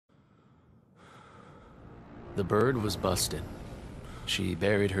The bird was busted. She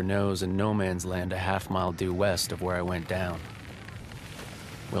buried her nose in no man's land a half-mile due west of where I went down.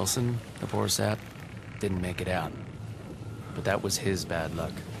 Wilson, the poor sap, didn't make it out. But that was his bad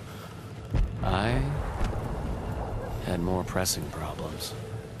luck. I had more pressing problems.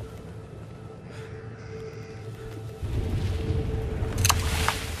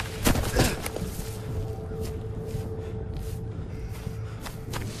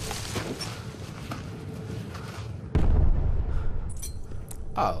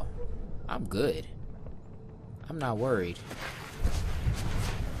 Oh, I'm good. I'm not worried.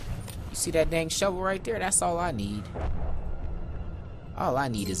 You see that dang shovel right there? That's all I need. All I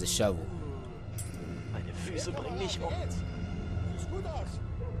need is a shovel.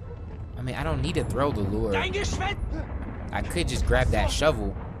 I mean, I don't need to throw the lure. I could just grab that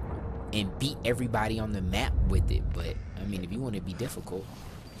shovel and beat everybody on the map with it, but I mean, if you want to be difficult.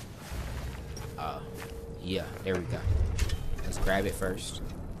 Yeah, there we go. Let's grab it first.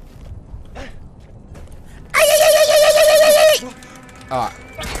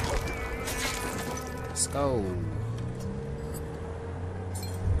 Let's go.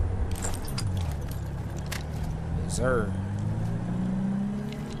 Yes, sir.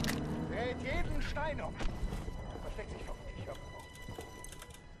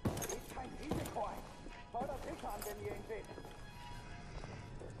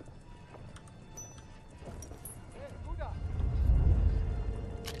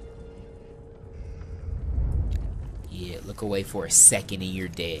 Yeah, look away for a second and you're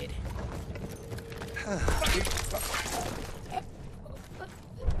dead.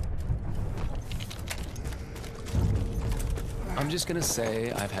 I'm just gonna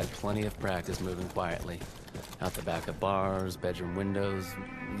say I've had plenty of practice moving quietly. Out the back of bars, bedroom windows,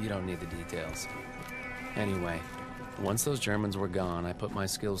 you don't need the details. Anyway, once those Germans were gone, I put my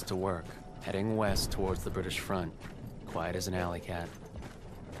skills to work, heading west towards the British front, quiet as an alley cat.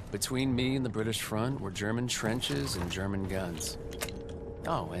 Between me and the British front were German trenches and German guns.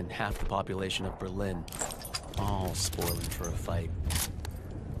 Oh, and half the population of Berlin, all spoiling for a fight.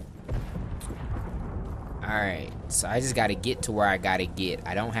 Alright, so I just gotta get to where I gotta get.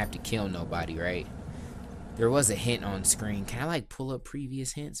 I don't have to kill nobody, right? There was a hint on screen. Can I like pull up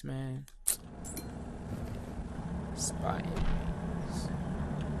previous hints, man? Spot.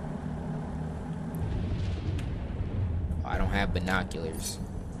 Oh, I don't have binoculars.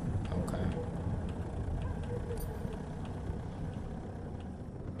 Okay.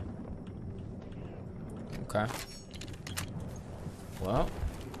 Okay. Well,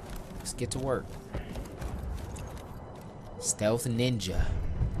 let's get to work. Stealth ninja.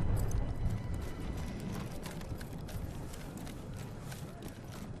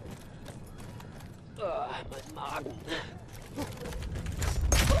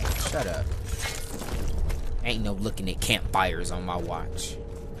 Shut up. Ain't no looking at campfires on my watch.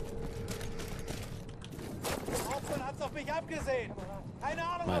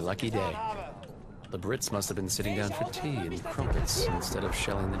 My lucky day. The Brits must have been sitting down for tea and crumpets instead of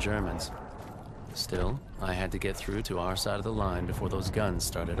shelling the Germans. Still, I had to get through to our side of the line before those guns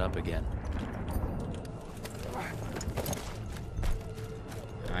started up again.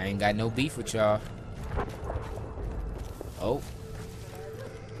 I ain't got no beef with y'all. Oh.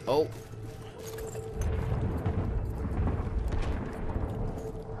 Oh.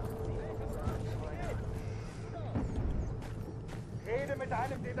 Rede mit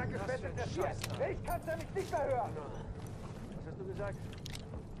einem dieser gefesselten Schiers. Ich kann's ja nicht mehr hören. Was hast du gesagt?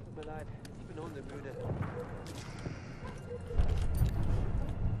 Tut mir leid, ich bin hundemüde.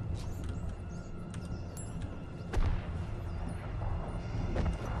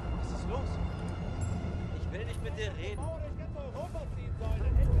 Was ist los? Ich will nicht mit dir reden.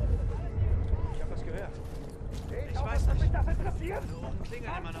 Ich hab was gehört. Ich weiß nicht. Mich das interessiert? Da oben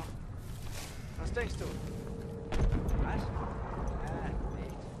klingeln immer noch. Was denkst du? Was?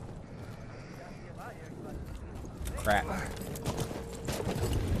 Crap.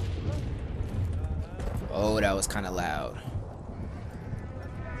 Oh, that was kind of loud.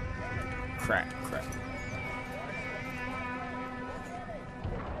 Crap, crap.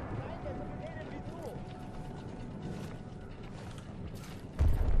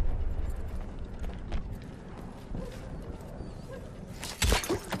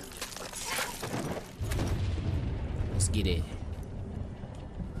 Let's get it.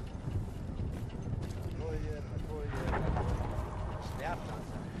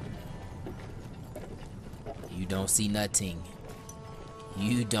 You don't see nothing.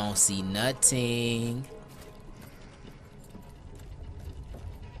 You don't see nothing.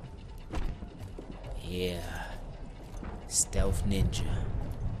 Yeah. Stealth ninja.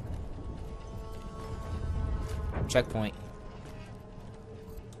 checkpoint.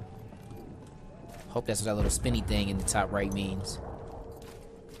 Hope that's what that little spinny thing in the top right means.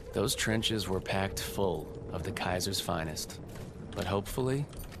 Those trenches were packed full of the Kaiser's finest. But hopefully,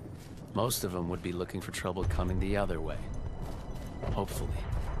 most of them would be looking for trouble coming the other way. Hopefully.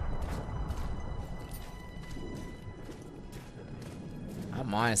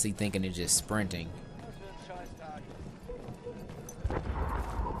 I'm honestly thinking of just sprinting. Wir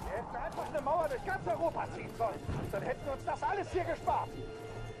hätten einfach eine Mauer durch ganz Europa ziehen sollen. Dann hätten wir uns das alles hier gespart.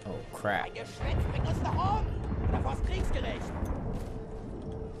 Oh crap. Ihr Schwänz bringt uns nach oben. Davor ist kriegsgerecht.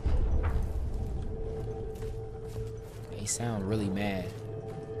 They sound really mad.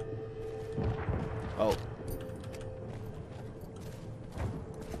 Oh.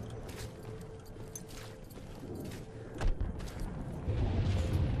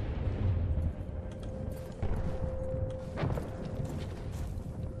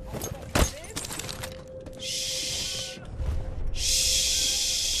 Shh. Shh.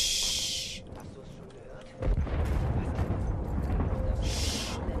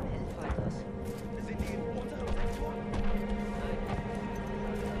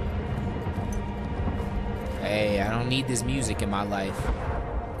 Hey, I don't need this music in my life.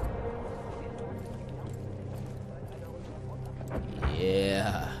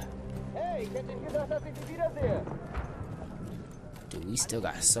 Yeah. Hey, ich hätte nicht gedacht, dass ich Sie wiedersehe. Dude, we still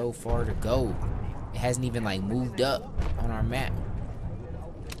got so far to go. It hasn't even like moved up on our map.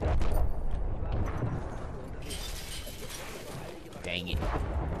 Dang it.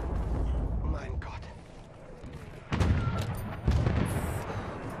 Mein Gott.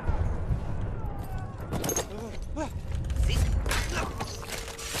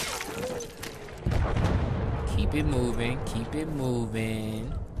 Keep it moving, keep it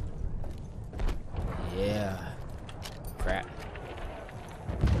moving. Yeah. Crap.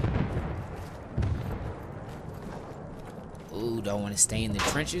 Ooh, don't want to stay in the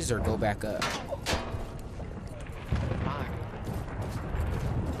trenches or go back up.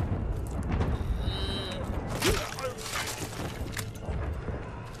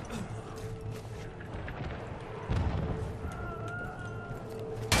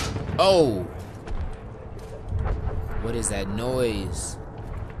 Oh! What is that noise?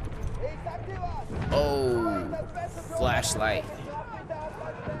 Ich sag dir was. Oh! Flashlight.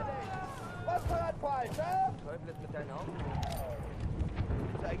 Was für ein Falsch, hä? Teufel mit deinen Augen.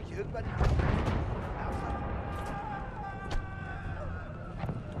 Ist eigentlich irgendwann...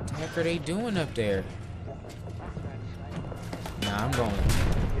 What the heck are they doing up there? Nah, I'm going.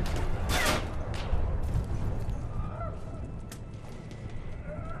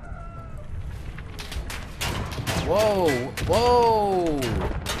 Whoa! Whoa!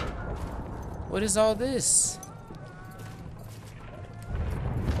 What is all this?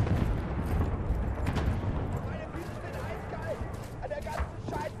 Meine Füße sind eiskalt. An der ganzen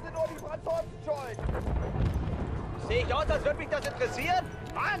Scheiße sind nur die Franzosen schuld. Sehe ich aus, als würde mich das interessieren?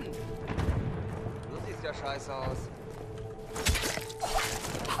 Mann! Du siehst ja scheiße aus.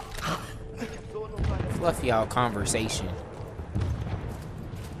 Fluffy out conversation.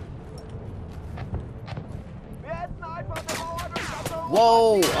 Wir hätten einfach eine Mauer durch ganz Europa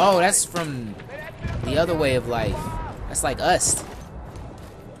Whoa! Oh, that's from the other way of life. That's like us.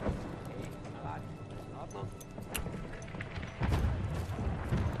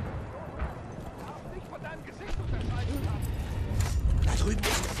 nicht von deinem Gesicht unterscheiden kann. Da drüben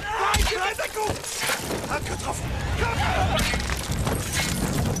ist... Nein, gib mir Deckung! Hat getroffen!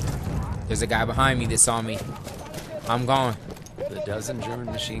 There's a guy behind me that saw me. I'm gone. The dozen German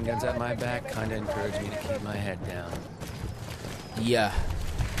machine guns at my back kinda encouraged me to keep my head down. Yeah.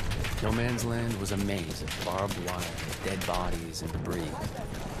 No Man's Land was a maze of barbed wire, dead bodies, and debris.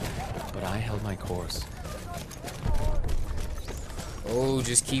 But I held my course. Oh,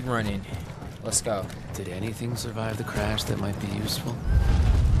 just keep running. Let's go. Did anything survive the crash that might be useful?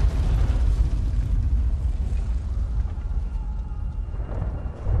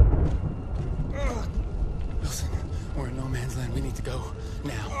 Wilson, we're in No Man's Land. We need to go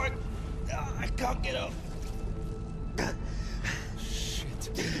now. I can't get up. Shit.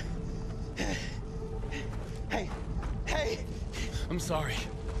 Hey! Hey! I'm sorry.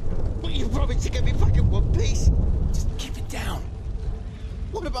 Will you promise to get me back in one piece? Just keep it down.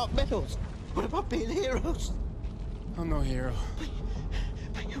 What about medals? What about being heroes? I'm no hero.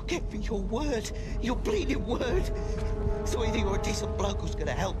 But you gave me your word. Your bleeding word. So either you're a decent bloke who's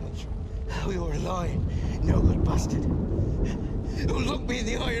gonna help me, or you're a lying, no good bastard who'll look me in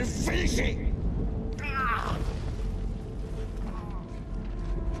the eye and finish it. Ah!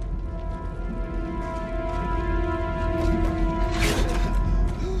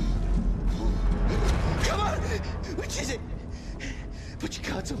 Come on!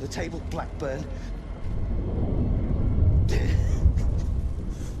 the table, Blackburn.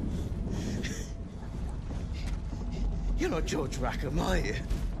 You're not George Rackham, are you?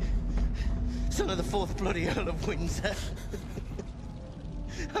 Son of the 4th bloody Earl of Windsor.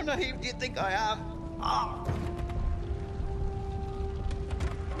 How naive do you think I am?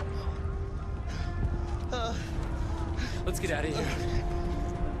 Let's get out of here.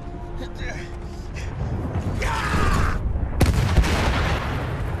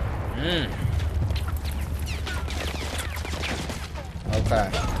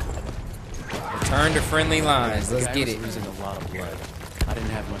 Okay. Return to friendly lines. Let's get it. Losing a lot of blood. I didn't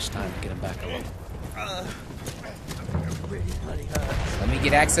have much time to get him back up. Let me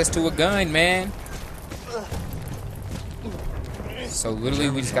get access to a gun, man. So literally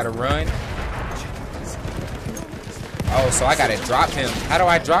we just gotta run. Oh, so I gotta drop him. How do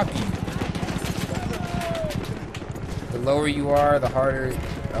I drop you? The lower you are, the harder.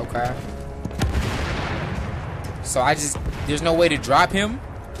 Okay. So there's no way to drop him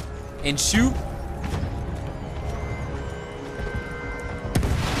and shoot.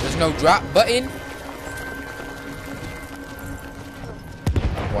 There's no drop button.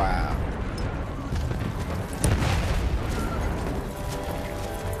 Wow.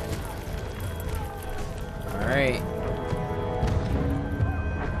 Alright.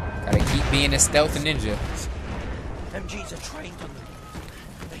 Gotta keep being a stealth ninja. MGs are trained on them.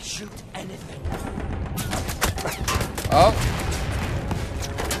 They shoot anything. Oh.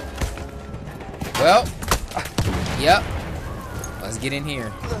 Well. Yep. Let's get in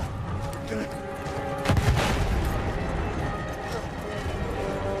here.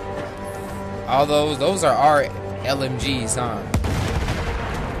 All those are our LMGs, huh?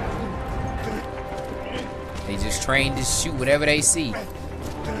 They just trained to shoot whatever they see.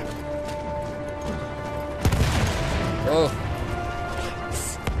 Oh.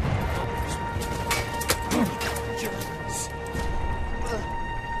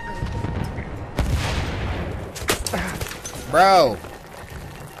 Bro.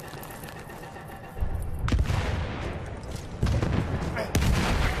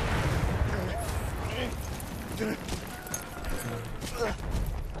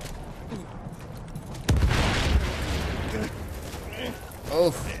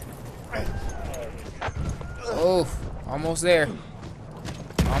 Oof. Oof. Almost there.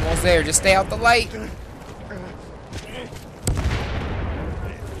 Almost there. Just stay out the light.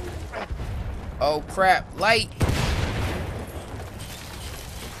 Oh crap. Light.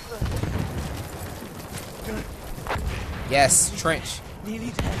 Yes, trench.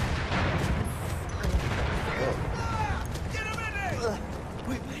 Nearly dead.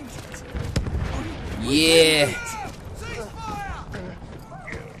 Yeah.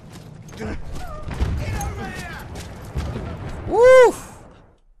 Woo!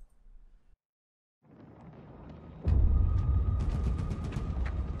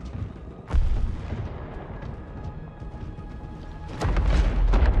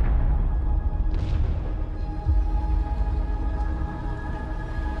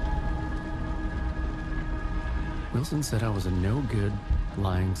 Wilson said I was a no-good,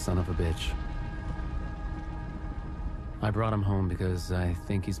 lying son of a bitch. I brought him home because I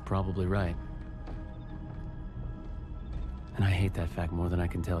think he's probably right. And I hate that fact more than I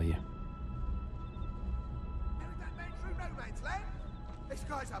can tell you. That man through no man's land? This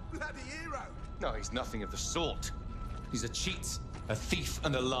guy's a bloody hero. No, he's nothing of the sort. He's a cheat, a thief,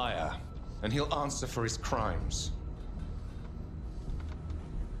 and a liar. And he'll answer for his crimes.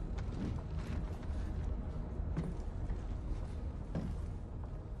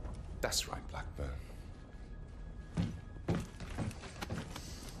 That's right, Blackburn.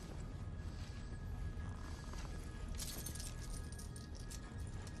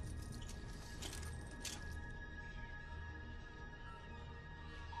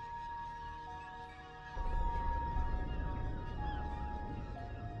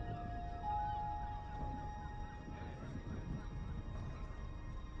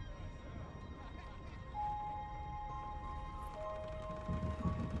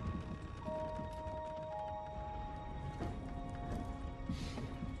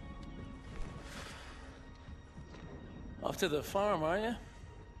 Off to the farm, are you?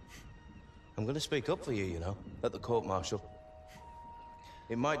 I'm gonna speak up for you, you know, at the court-martial.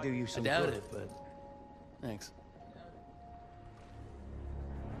 It might do you some I doubt good. it, but thanks.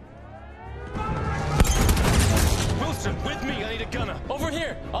 Wilson, with me! I need a gunner! Over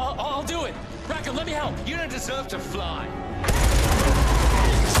here! I'll do it! Rackham, let me help! You don't deserve to fly!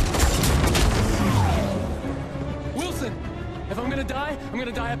 Wilson! If I'm gonna die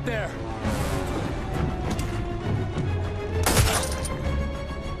up there.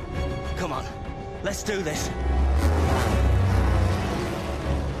 Come on, let's do this.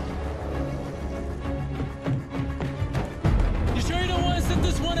 You sure you don't want to sit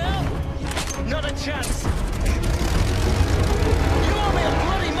this one out? Not a chance. You owe me a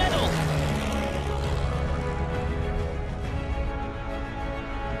bloody medal.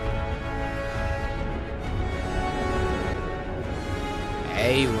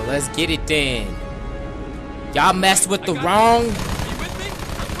 Hey, well, let's get it then. Y'all messed with the wrong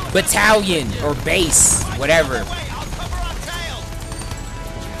battalion or base, whatever.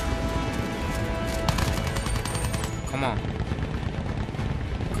 Come on.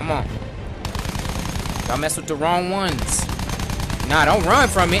 Come on. Y'all mess with the wrong ones. Nah, don't run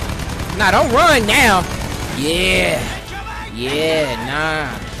from it. Nah, don't run now. Yeah. Yeah,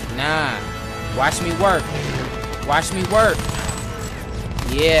 nah. Watch me work. Watch me work.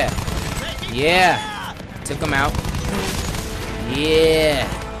 Yeah. Yeah. Took him out.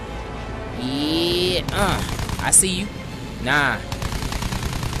 Yeah. Yeah. I see you. Nah.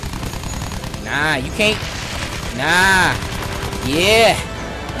 Nah, you can't. Nah. Yeah.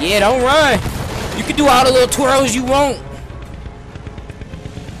 Yeah, don't run. You can do all the little twirls you want.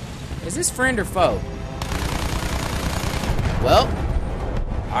 Is this friend or foe? Well,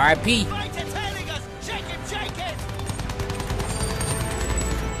 R.I.P.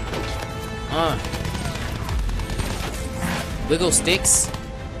 Wiggle sticks.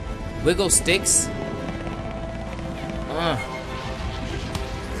 Wiggle sticks.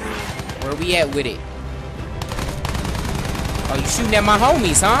 Where we at with it? Oh, you shooting at my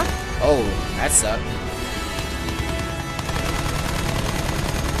homies, huh? Oh, that sucked.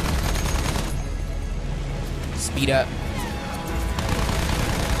 Speed up.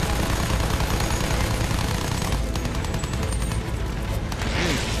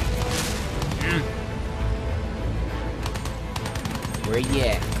 Where you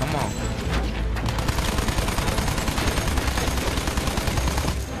at? Come on.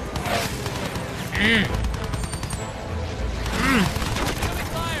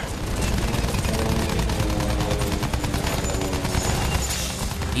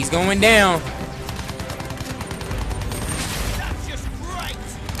 He's going down. That's just great.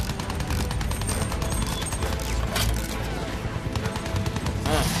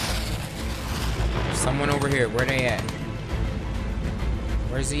 There's someone over here. Where they at?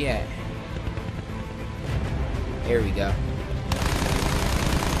 Where's he at? Here we go.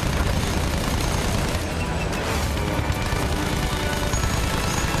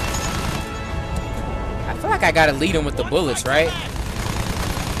 I feel like I gotta lead him with the bullets, right?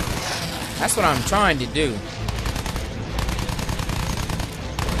 That's what I'm trying to do.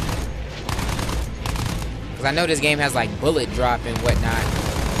 Because I know this game has like bullet drop and whatnot.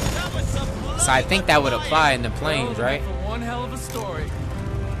 So I think that would apply in the planes, right? One hell of a story.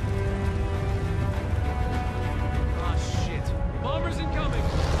 Bombers incoming!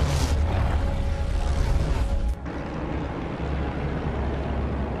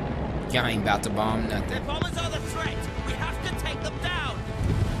 Y'all ain't about to bomb nothing. The bombers are the threat. We have to take them down.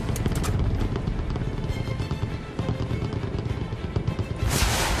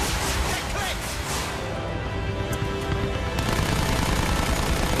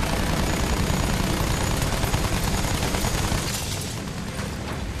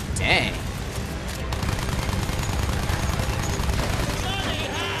 Dang.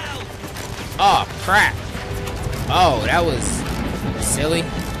 Oh, crap. Oh, that was silly.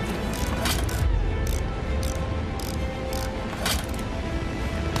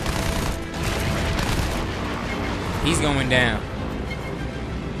 He's going down.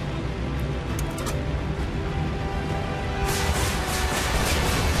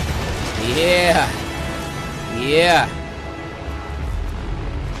 Yeah. Yeah.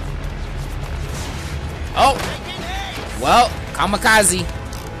 Oh. Well, kamikaze.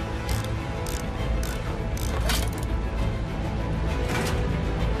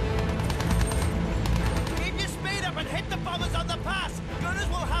 Keep your speed up and hit the bombers on the pass. Gunners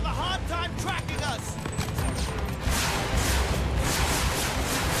will have a hard time tracking us.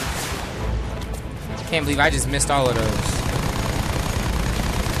 Can't believe I just missed all of those.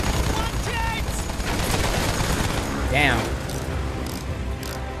 Down.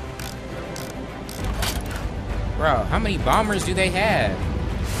 Bro, how many bombers do they have?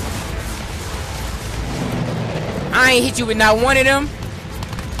 I ain't hit you with not one of them.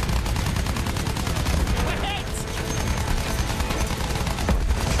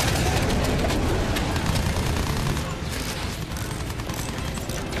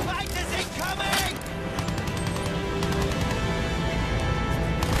 Fighters incoming!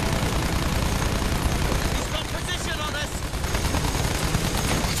 He's got position on us.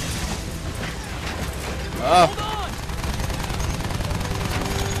 Hold on!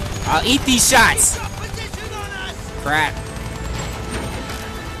 I'll eat these shots. Crap.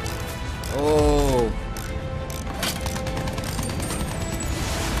 Oh.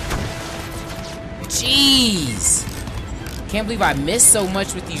 Jeez. Can't believe I missed so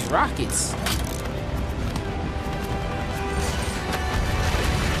much with these rockets.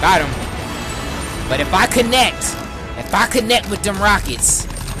 Got him. But if I connect with them rockets,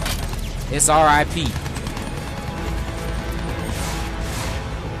 it's RIP.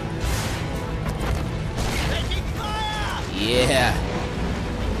 Yeah.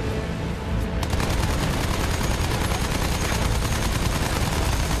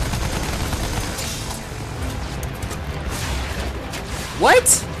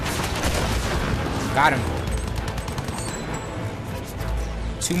 What? Got him.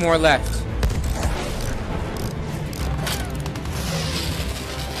 2 more left.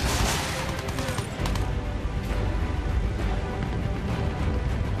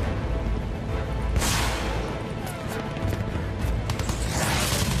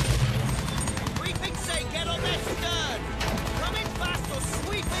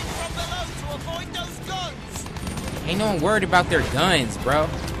 Ain't no one worried about their guns, bro.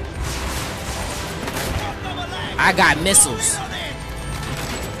 I got missiles.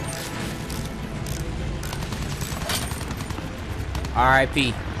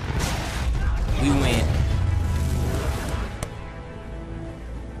 RIP. We win.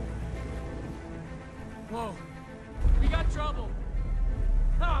 Whoa. We got trouble.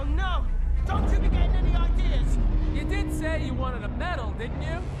 Oh no! Don't you be getting any ideas! You did say you wanted a medal, didn't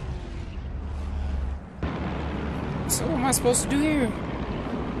you? So what am I supposed to do here?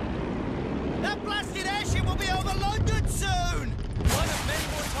 That blasted airship will be over London soon! One of many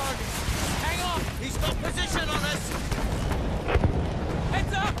more targets. Hang on! He's got position on us!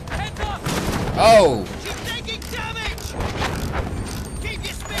 Heads up! Heads up! Oh. She's taking damage! Keep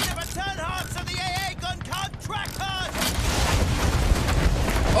your speed of a turn hard so the AA gun can't track us!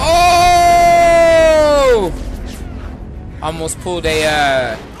 Oh! Almost pulled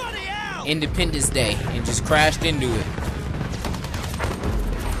a Bloody hell! Independence Day and just crashed into it.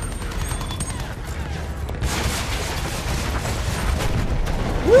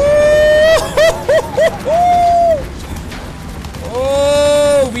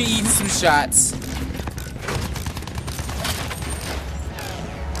 Oh, we eating some shots.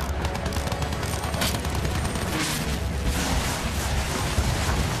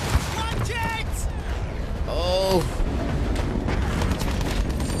 Watch it! Oh.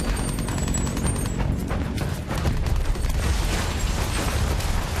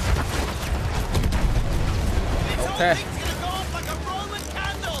 Okay. Things gonna go off like a Roman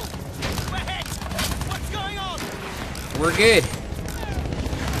candle! We're hit! What's going on? We're good.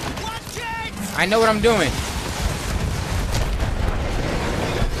 Watch it! I know what I'm doing.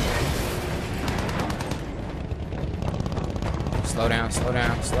 Slow down, slow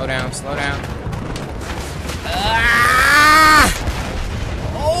down, slow down, slow down. Ah!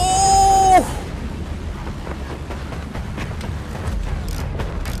 Oh!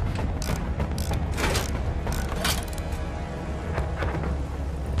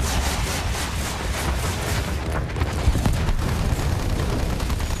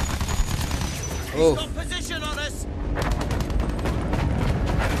 Oh. Got position on us!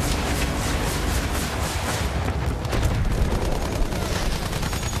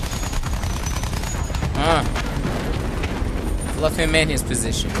 Fluff him in his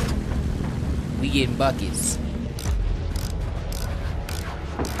position. We getting buckets.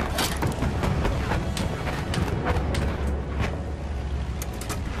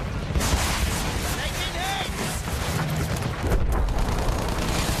 Taking hits!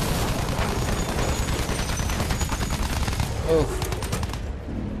 Oh.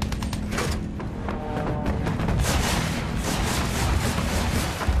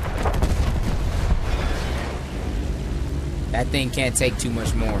 That thing can't take too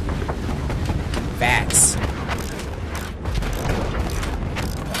much more. Facts.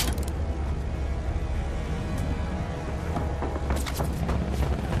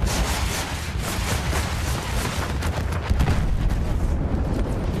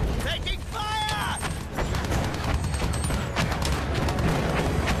 Taking fire!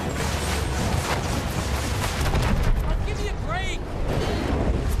 I'll give you a break!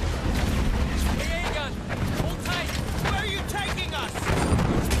 AA gun! Hold tight! Where are you taking us?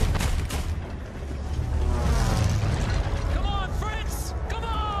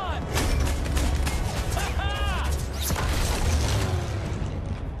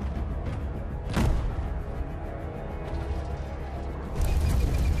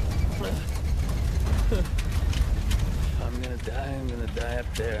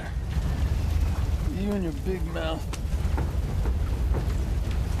 there. You and your big mouth.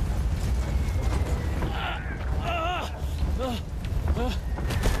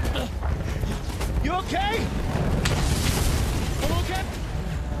 You okay? I'm okay.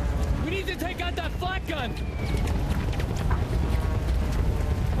 We need to take out that flak gun.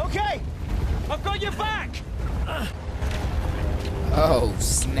 Okay! I've got your back! Oh,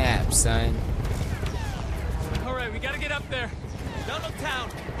 snap, son. All right, we gotta get up there. Don't look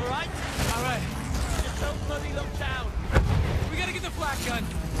down, alright? All right, Just don't bloody look down. we gotta get the flak gun.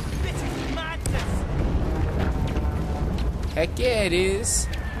 This is madness! Heck yeah, it is.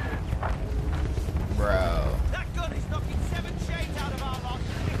 Bro. That gun is knocking 7 shades out of our lot.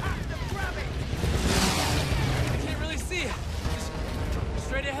 We have to grab it! I can't really see it. Just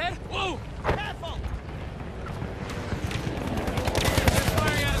straight ahead. Whoa! Careful! They're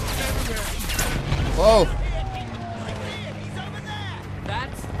firing at us from everywhere. Whoa. He's over there!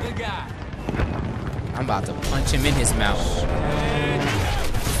 That's the guy. I'm about to punch him in his mouth.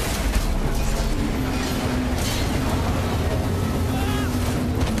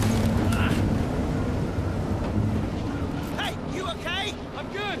 Hey, you okay? I'm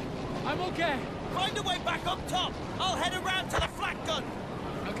good. I'm okay. Find a way back up top. I'll head around to the flak gun.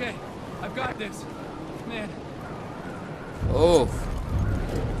 Okay, I've got this. Man, Oh.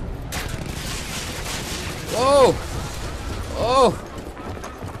 Oh. Oh.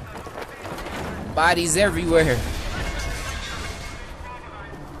 Bodies everywhere.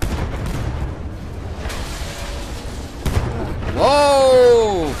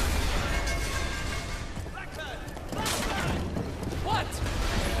 Whoa. what?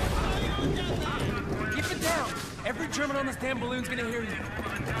 Keep it down. Every German on this damn balloon's gonna hear you.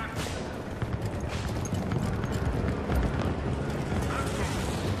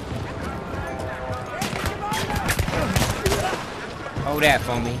 Hold that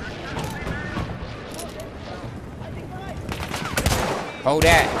for me. Hold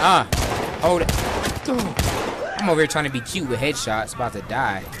that. Hold it. I'm over here trying to be cute with headshots. About to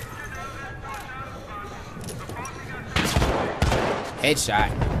die.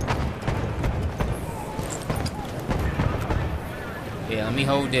 Headshot. Yeah, let me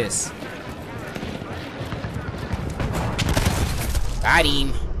hold this. Got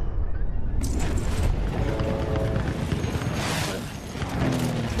him.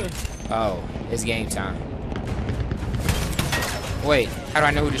 Oh, it's game time. Wait, how do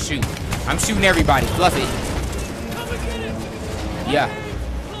I know who to shoot? I'm shooting everybody. Fluff it. Come and get it. Yeah.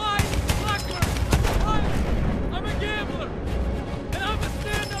 Clyde Blackburn. I'm a gambler. And I'm a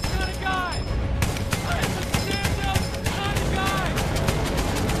stand-up kind of guy. I'm a stand-up kind of guy.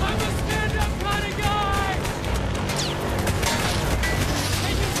 I'm a stand-up kind of guy.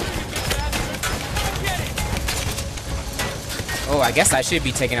 Hey, you too, you big bastard. Come get it. Oh, I guess I should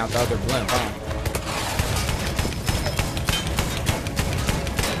be taking out the other blimp, huh?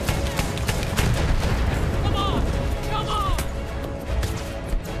 Come on. Come on.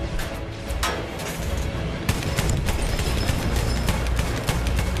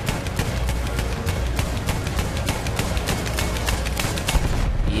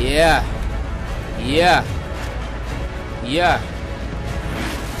 Yeah. Yeah. Yeah.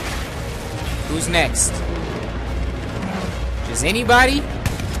 Who's next? Just anybody?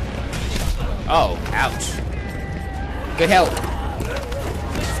 Oh, ouch. Good help.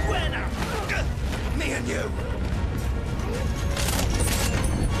 Square now. Me and you.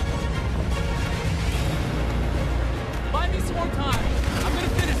 Buy me some more time. I'm gonna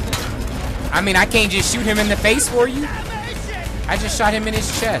finish this. I mean, I can't just shoot him in the face for you. I just shot him in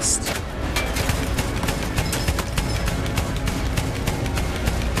his chest.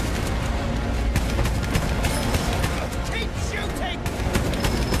 Keep shooting!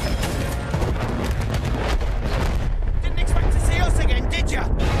 Didn't expect to see us again, did ya?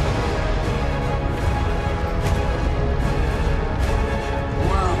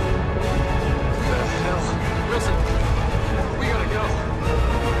 Wow. What the hell? Wilson, we gotta go.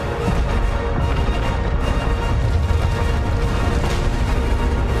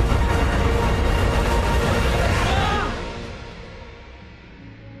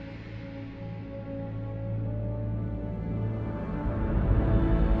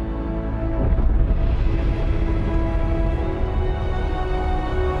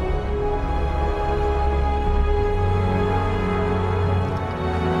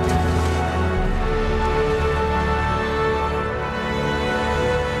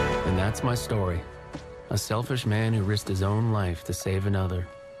 And that's my story. A selfish man who risked his own life to save another,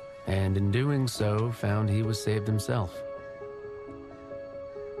 and in doing so, found he was saved himself.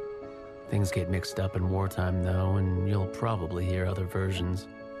 Things get mixed up in wartime, though, and you'll probably hear other versions.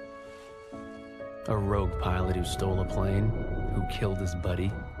 A rogue pilot who stole a plane, who killed his buddy,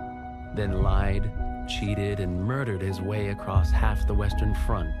 then lied, cheated, and murdered his way across half the Western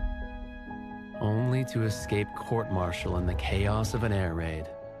Front, only to escape court-martial in the chaos of an air raid.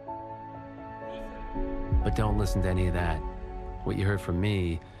 But don't listen to any of that. What you heard from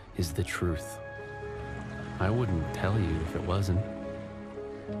me is the truth. I wouldn't tell you if it wasn't.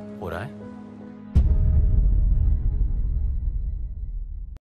 Would I?